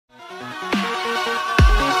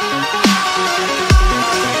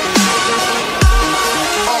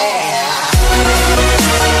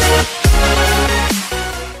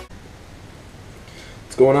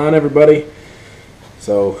going on, everybody?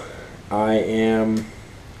 So I am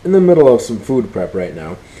in the middle of some food prep right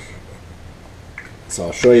now, so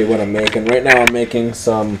I'll show you what I'm making. Right now I'm making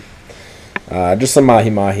some just some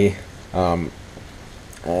mahi-mahi, and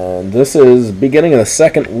this is beginning of the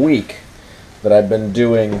second week that I've been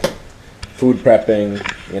doing food prepping,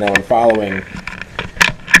 and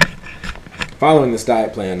following this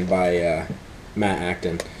diet plan by Matt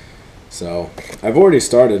Acton. So I've already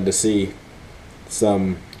started to see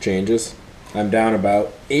some changes. I'm down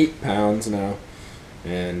about 8 pounds now,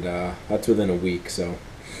 and that's within a week. So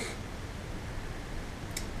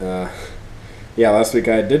yeah, last week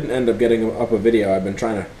I didn't end up getting up a video. I've been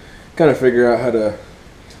trying to kind of figure out how to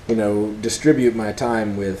distribute my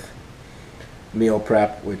time with meal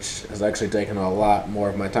prep, which has actually taken a lot more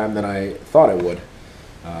of my time than I thought it would.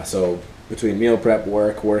 So between meal prep,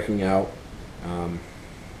 working out,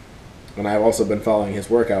 and I've also been following his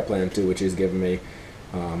workout plan too, which he's given me.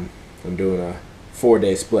 I'm doing a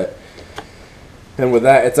 4-day split, and with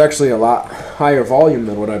that, it's actually a lot higher volume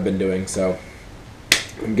than what I've been doing. So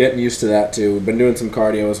I'm getting used to that too. We've been doing some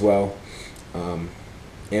cardio as well,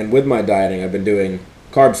 and with my dieting, I've been doing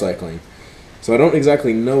carb cycling. So I don't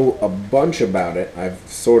exactly know a bunch about it. I've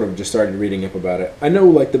sort of just started reading up about it. I know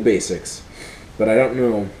like the basics, but I don't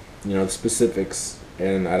know the specifics,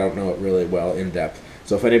 and I don't know it really well in depth.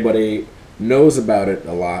 So if anybody knows about it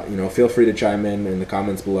a lot, feel free to chime in the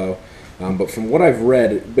comments below. But from what I've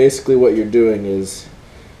read, basically what you're doing is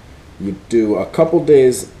you do a couple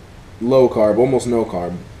days low carb, almost no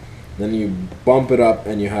carb, then you bump it up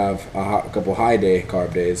and you have a couple high day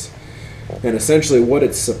carb days. And essentially what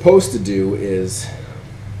it's supposed to do is,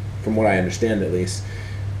 from what I understand at least,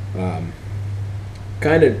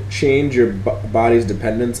 kind of change your body's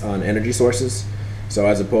dependence on energy sources. So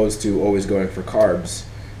as opposed to always going for carbs,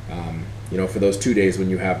 for those 2 days when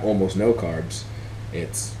you have almost no carbs,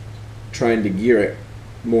 it's trying to gear it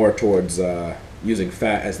more towards using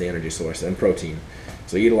fat as the energy source and protein.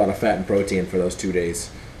 So eat a lot of fat and protein for those 2 days,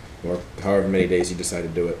 or however many days you decide to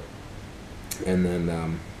do it. And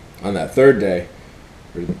then on that third day,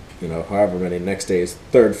 or however many next days,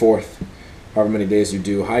 third, fourth, however many days you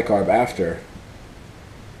do high carb after,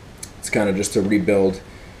 it's kind of just to rebuild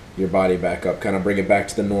your body back up, kind of bring it back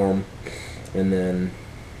to the norm, and then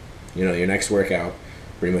your next workout,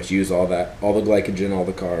 pretty much use all the glycogen, all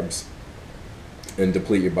the carbs, and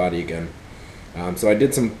deplete your body again. So I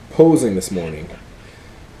did some posing this morning.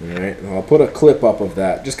 All right, I'll put a clip up of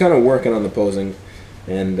that, just kind of working on the posing,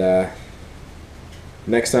 and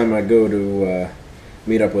next time I go to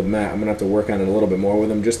meet up with Matt, I'm gonna have to work on it a little bit more with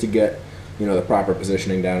him, just to get the proper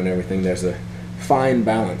positioning down and everything. There's a fine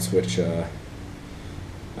balance, which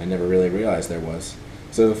I never really realized there was.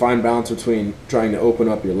 So the fine balance between trying to open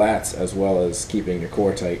up your lats as well as keeping your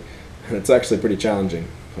core tight, and it's actually pretty challenging.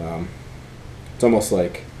 It's almost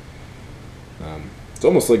like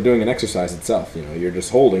doing an exercise itself. You're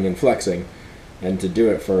just holding and flexing, and to do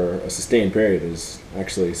it for a sustained period is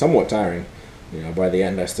actually somewhat tiring. By the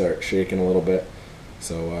end I start shaking a little bit.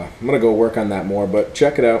 So I'm gonna go work on that more. But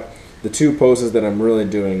check it out. The two poses that I'm really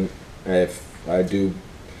doing, if I do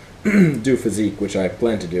physique, which I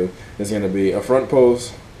plan to do, is going to be a front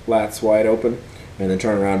pose, lats wide open, and then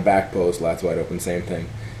turn around back pose, lats wide open, same thing.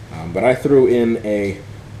 But I threw in a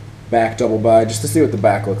back double bi just to see what the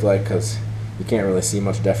back looked like, because you can't really see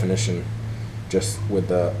much definition just with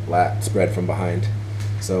the lat spread from behind.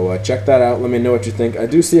 So check that out. Let me know what you think. I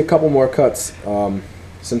do see a couple more cuts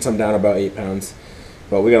since I'm down about 8 pounds,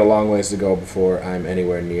 but we got a long ways to go before I'm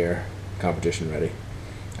anywhere near competition ready.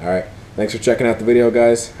 All right. Thanks for checking out the video,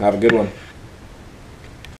 guys. Have a good one.